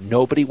good.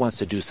 Nobody wants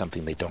to do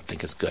something they don't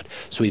think is good.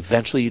 So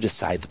eventually you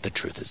decide that the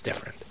truth is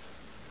different.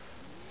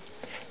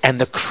 And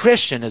the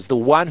Christian is the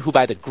one who,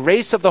 by the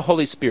grace of the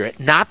Holy Spirit,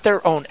 not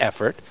their own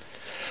effort,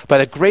 by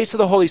the grace of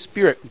the Holy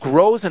Spirit,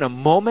 grows in a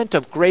moment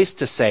of grace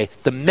to say,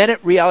 the minute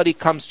reality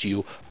comes to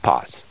you,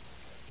 pause.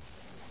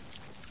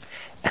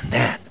 And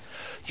then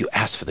you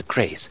ask for the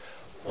grace.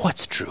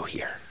 What's true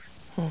here?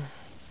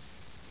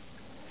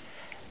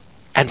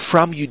 And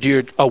from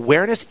your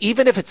awareness,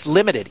 even if it's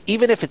limited,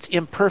 even if it's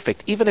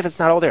imperfect, even if it's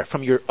not all there,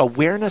 from your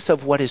awareness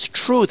of what is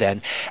true,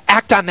 then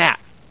act on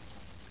that.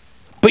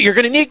 But you're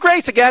going to need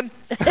grace again.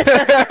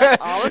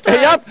 All the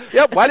time.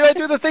 Yep. Why do I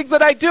do the things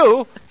that I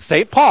do?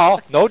 St. Paul,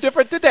 no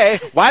different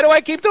today. Why do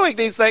I keep doing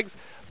these things?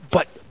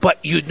 But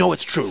you know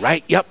it's true,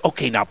 right? Yep.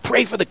 Okay, now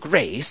pray for the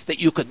grace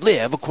that you could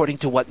live according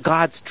to what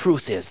God's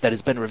truth is that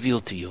has been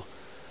revealed to you.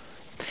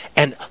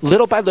 And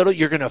little by little,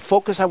 you're going to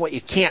focus on what you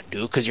can't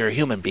do because you're a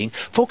human being.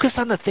 Focus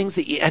on the things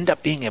that you end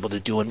up being able to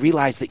do and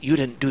realize that you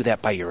didn't do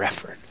that by your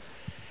effort.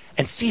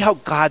 And see how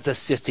God's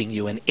assisting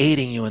you and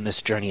aiding you in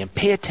this journey, and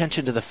pay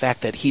attention to the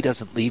fact that he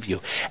doesn't leave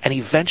you. And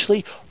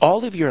eventually,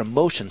 all of your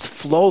emotions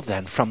flow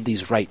then from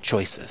these right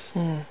choices.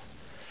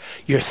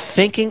 Your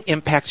thinking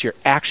impacts your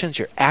actions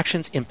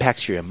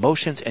impacts your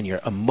emotions, and your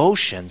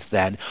emotions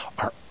then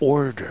are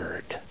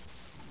ordered.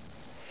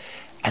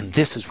 And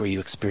this is where you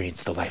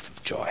experience the life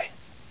of joy.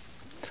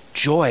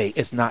 Joy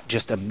is not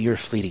just a mere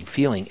fleeting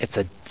feeling. It's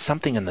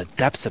something in the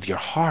depths of your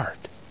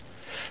heart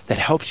that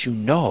helps you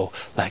know,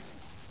 like,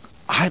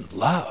 I'm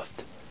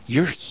loved.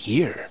 You're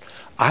here.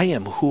 I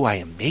am who I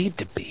am made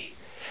to be.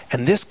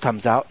 And this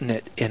comes out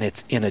and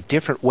it's in a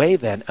different way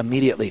than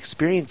immediately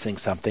experiencing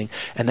something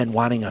and then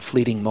wanting a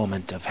fleeting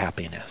moment of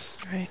happiness.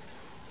 Right.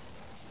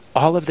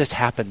 All of this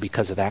happened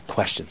because of that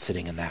question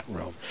sitting in that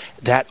room.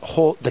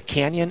 The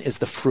canyon is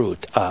the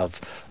fruit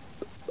of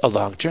a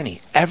long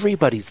journey.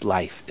 Everybody's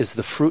life is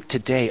the fruit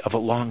today of a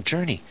long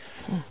journey.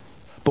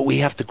 But we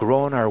have to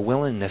grow in our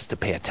willingness to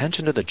pay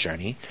attention to the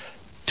journey,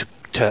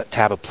 to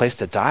have a place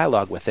to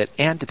dialogue with it,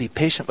 and to be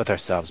patient with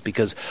ourselves.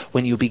 Because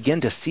when you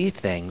begin to see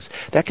things,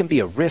 that can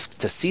be a risk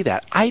to see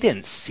that. I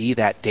didn't see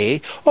that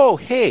day, oh,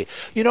 hey,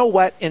 you know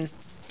what? In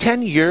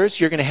 10 years,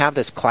 you're going to have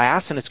this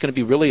class, and it's going to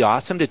be really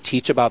awesome to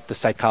teach about the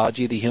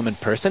psychology of the human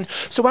person.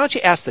 So why don't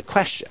you ask the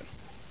question?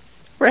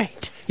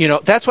 Right.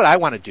 That's what I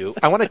want to do.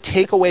 I want to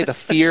take away the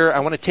fear. I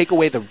want to take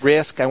away the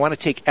risk. I want to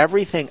take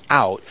everything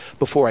out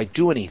before I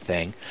do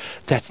anything.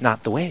 That's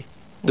not the way.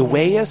 The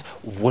way is,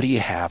 what do you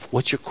have?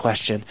 What's your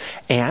question?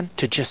 And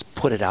to just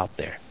put it out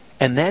there.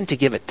 And then to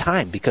give it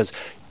time, because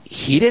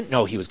he didn't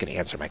know he was going to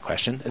answer my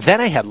question.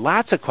 Then I had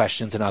lots of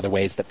questions in other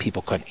ways that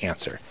people couldn't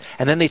answer.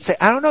 And then they'd say,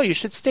 I don't know, you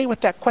should stay with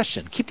that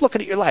question. Keep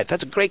looking at your life.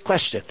 That's a great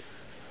question.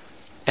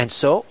 And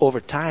so over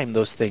time,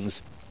 those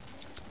things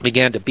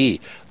began to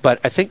be. But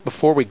I think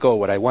before we go,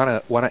 what I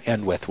want to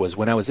end with was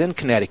when I was in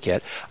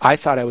Connecticut, I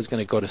thought it was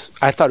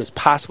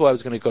possible I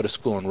was going to go to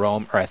school in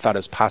Rome, or I thought it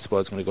was possible I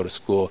was going to go to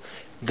school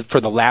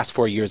for the last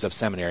 4 years of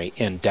seminary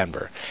in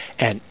Denver.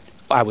 And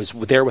I was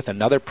there with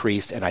another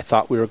priest, and I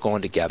thought we were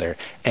going together.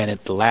 And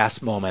at the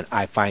last moment,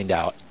 I find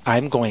out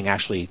I'm going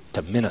actually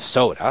to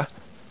Minnesota,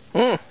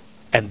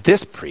 and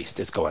this priest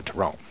is going to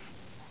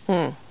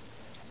Rome.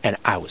 And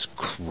I was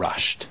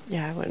crushed.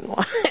 Yeah, I wouldn't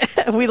want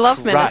we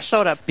love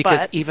Minnesota,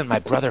 because even my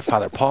brother,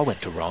 Father Paul,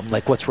 went to Rome.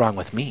 Like, what's wrong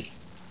with me?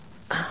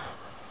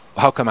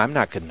 How come I'm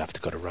not good enough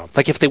to go to Rome?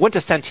 Like, if they wouldn't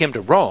have sent him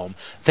to Rome,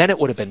 then it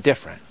would have been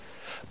different.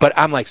 But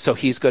I'm like, so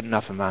he's good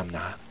enough and I'm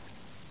not.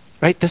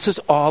 Right? This is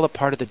all a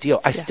part of the deal.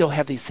 I still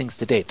have these things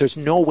today. There's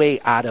no way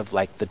out of,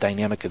 like, the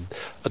dynamic of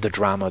the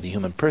drama of the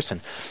human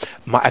person.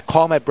 I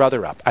call my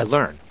brother up. I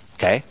learn,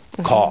 okay?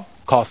 Call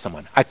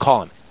someone. I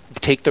call him.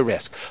 Take the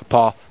risk.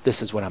 Paul,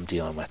 this is what I'm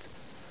dealing with.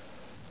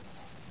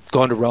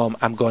 Going to Rome,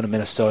 I'm going to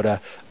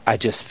Minnesota. I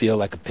just feel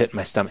like a pit in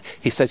my stomach.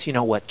 He says, you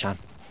know what, John?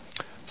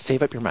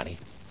 Save up your money.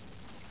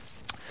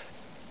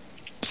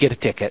 Get a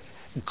ticket.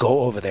 Go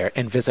over there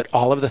and visit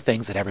all of the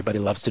things that everybody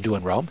loves to do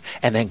in Rome,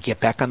 and then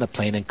get back on the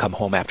plane and come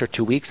home after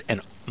 2 weeks,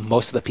 and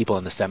most of the people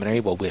in the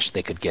seminary will wish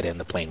they could get in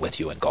the plane with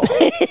you and go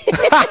home.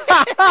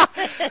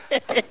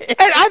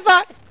 And I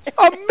thought,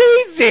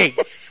 amazing!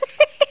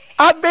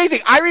 Amazing.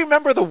 I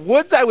remember the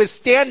woods I was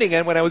standing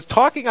in when I was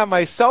talking on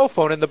my cell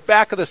phone in the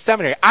back of the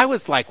seminary. I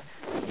was like,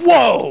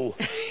 whoa.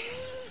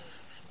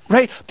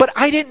 Right? But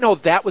I didn't know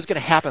that was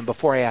going to happen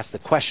before I asked the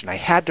question. I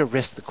had to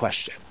risk the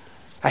question.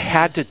 I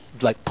had to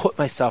put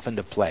myself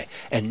into play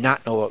and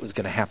not know what was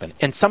going to happen.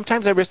 And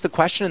sometimes I risk the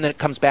question and then it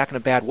comes back in a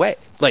bad way.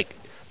 Like,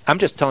 I'm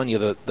just telling you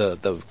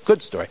the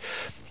good story.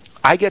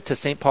 I get to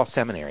St. Paul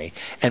Seminary,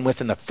 and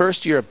within the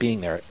first year of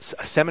being there,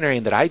 a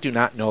seminarian that I do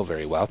not know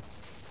very well,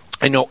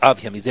 I know of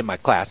him, he's in my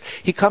class.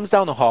 He comes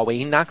down the hallway,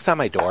 he knocks on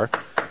my door.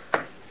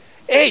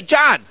 Hey,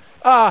 John,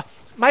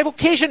 my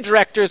vocation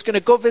director is going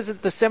to go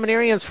visit the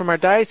seminarians from our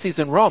diocese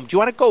in Rome. Do you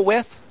want to go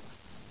with?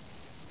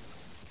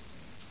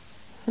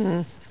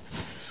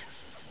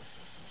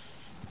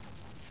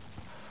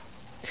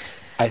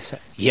 I said,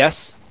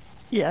 yes.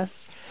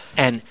 Yes.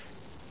 And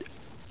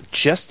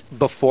just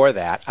before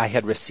that, I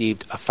had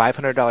received a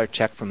 $500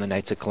 check from the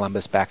Knights of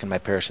Columbus back in my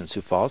parish in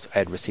Sioux Falls. I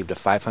had received a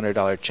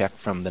 $500 check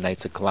from the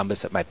Knights of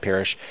Columbus at my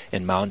parish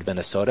in Mound,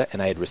 Minnesota,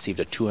 and I had received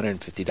a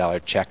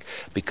 $250 check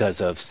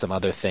because of some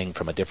other thing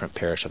from a different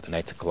parish of the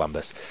Knights of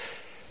Columbus.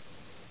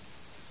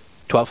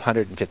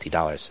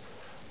 $1,250.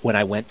 When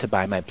I went to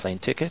buy my plane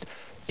ticket,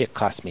 it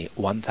cost me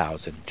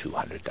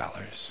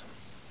 $1,200.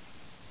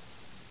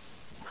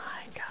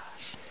 My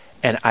gosh.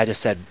 And I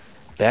just said,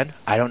 Ben,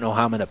 I don't know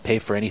how I'm going to pay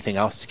for anything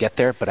else to get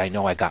there, but I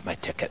know I got my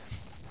ticket.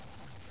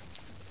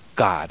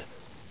 God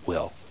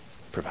will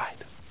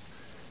provide.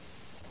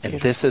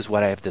 And this is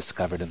what I have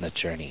discovered in the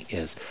journey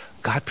is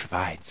God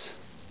provides.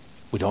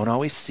 We don't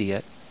always see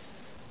it,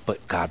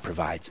 but God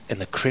provides. And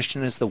the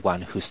Christian is the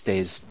one who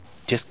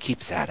just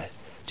keeps at it.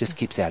 Just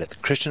keeps at it. The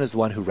Christian is the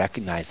one who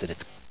recognizes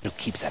that who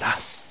keeps at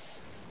us.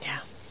 Yeah.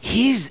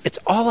 It's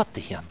all up to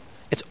him.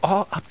 It's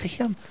all up to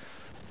him.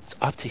 It's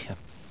up to him.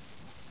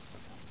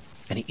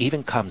 And he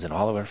even comes in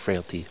all of our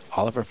frailty,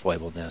 all of our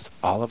foibleness,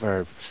 all of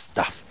our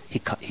stuff.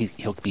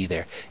 He'll be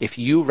there. If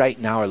you right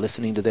now are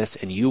listening to this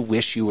and you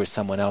wish you were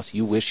someone else,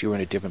 you wish you were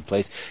in a different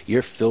place,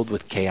 you're filled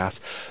with chaos,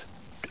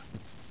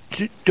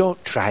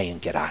 don't try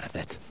and get out of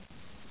it.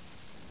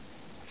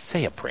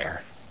 Say a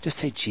prayer. Just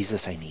say,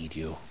 Jesus, I need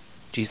you.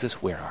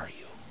 Jesus, where are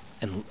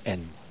you?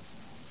 And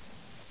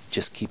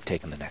just keep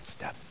taking the next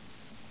step.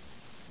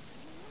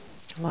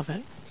 I love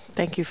it.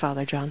 Thank you,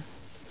 Father John.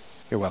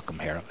 You're welcome,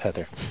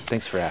 Heather.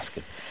 Thanks for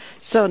asking.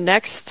 So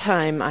next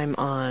time I'm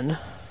on,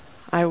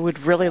 I would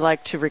really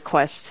like to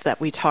request that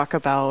we talk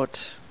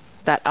about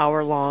that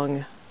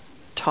hour-long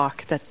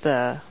talk that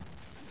the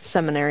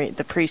seminary,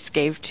 the priest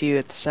gave to you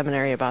at the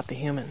seminary about the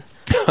human.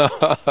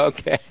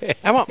 Okay.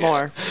 I want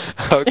more.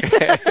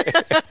 Okay.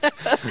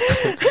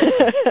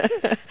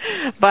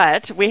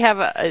 But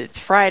it's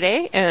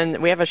Friday,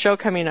 and we have a show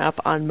coming up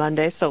on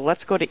Monday, so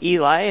let's go to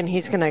Eli, and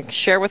he's going to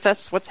share with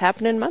us what's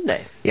happening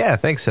Monday. Yeah,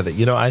 thanks, Heather.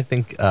 I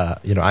think,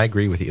 I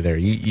agree with you there.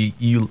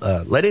 You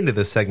led into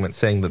this segment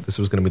saying that this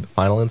was going to be the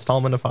final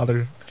installment of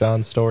Father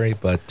John's story,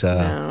 but...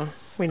 no.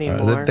 We need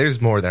more. There's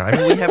more there. I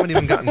mean, we haven't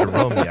even gotten to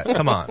Rome yet.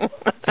 Come on.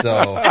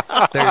 So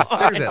there's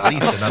at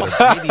least another,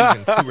 maybe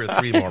even 2 or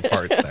 3 more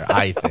parts there,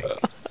 I think.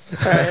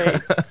 Right.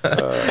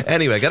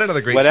 Anyway, got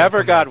another great show.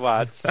 Whatever God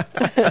wants.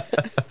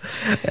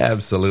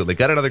 Absolutely.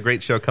 Got another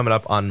great show coming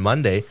up on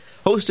Monday,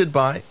 hosted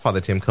by Father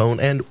Tim Cohn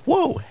and,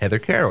 Heather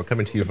Carroll,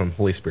 coming to you from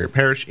Holy Spirit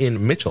Parish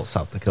in Mitchell,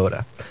 South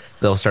Dakota.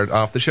 They'll start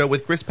off the show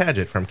with Chris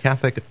Padgett from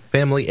Catholic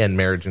Family and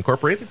Marriage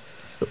Incorporated.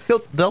 He'll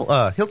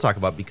talk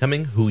about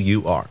becoming who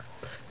you are.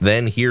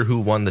 Then hear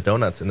who won the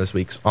donuts in this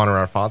week's Honor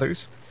Our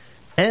Fathers.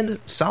 And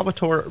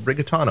Salvatore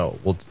Rigatano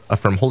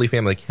from Holy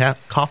Family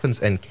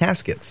Coffins and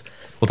Caskets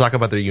will talk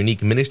about their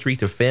unique ministry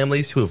to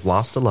families who have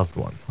lost a loved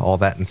one. All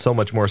that and so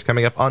much more is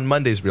coming up on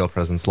Monday's Real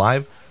Presence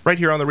Live, right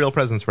here on the Real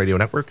Presence Radio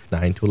Network,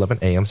 9 to 11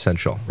 a.m.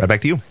 Central. Right back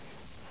to you.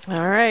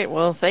 All right.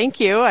 Well, thank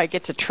you. I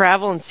get to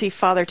travel and see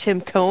Father Tim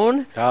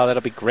Cohn. Oh,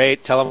 that'll be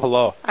great. Tell him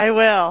hello. I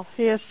will.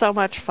 He is so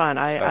much fun.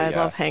 I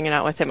love hanging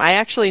out with him. I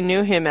actually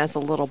knew him as a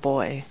little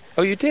boy.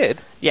 Oh, you did?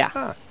 Yeah.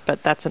 Huh.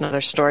 But that's another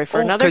story for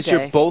another day. Because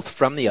you're both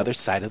from the other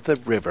side of the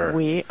river.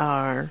 We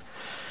are.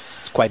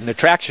 It's quite an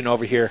attraction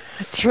over here.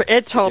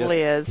 It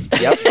totally is.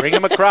 Yep, bring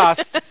him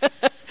across.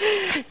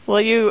 Will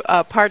you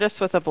part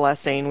us with a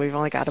blessing? We've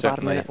only got Certainly.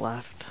 about a minute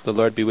left. The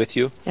Lord be with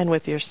you. And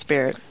with your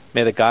spirit.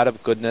 May the God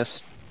of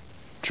goodness,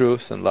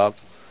 truth, and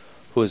love,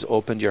 who has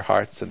opened your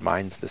hearts and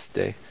minds this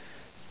day,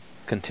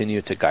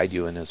 continue to guide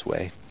you in his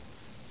way.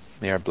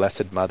 May our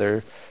Blessed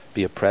Mother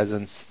be a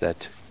presence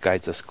that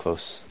guides us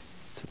close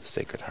to the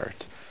Sacred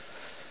Heart.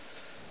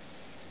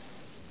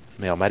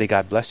 May Almighty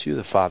God bless you,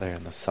 the Father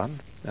and the Son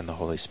and the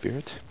Holy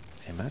Spirit.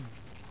 Amen.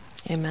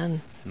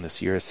 Amen. In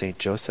this year of St.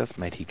 Joseph,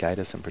 might he guide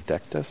us and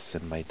protect us,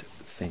 and might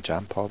St.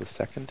 John Paul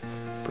II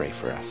pray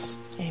for us.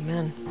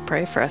 Amen.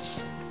 Pray for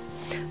us.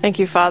 Thank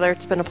you, Father.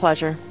 It's been a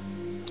pleasure.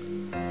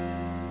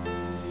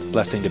 It's a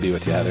blessing to be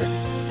with you, Heather.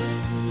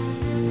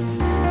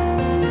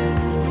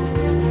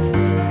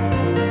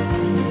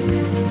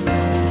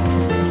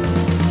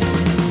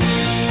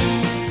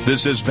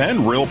 This has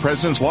been Real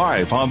Presence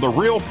Live on the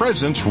Real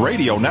Presence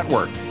Radio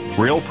Network.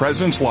 Real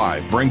Presence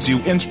Live brings you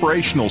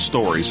inspirational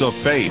stories of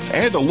faith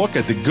and a look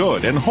at the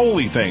good and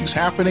holy things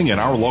happening in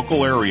our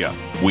local area.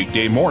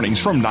 Weekday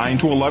mornings from 9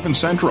 to 11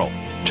 Central.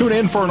 Tune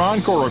in for an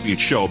encore of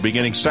each show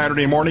beginning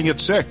Saturday morning at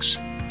 6.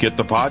 Get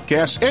the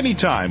podcast any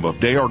time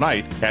of day or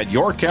night at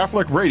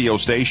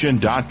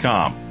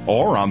yourcatholicradiostation.com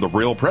or on the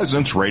Real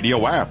Presence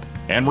Radio app.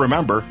 And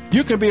remember,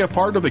 you can be a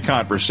part of the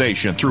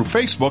conversation through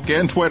Facebook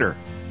and Twitter.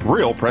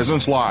 Real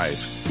Presence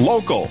Live.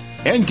 Local,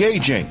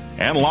 engaging,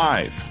 and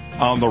live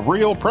on the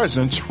Real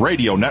Presence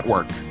Radio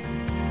Network.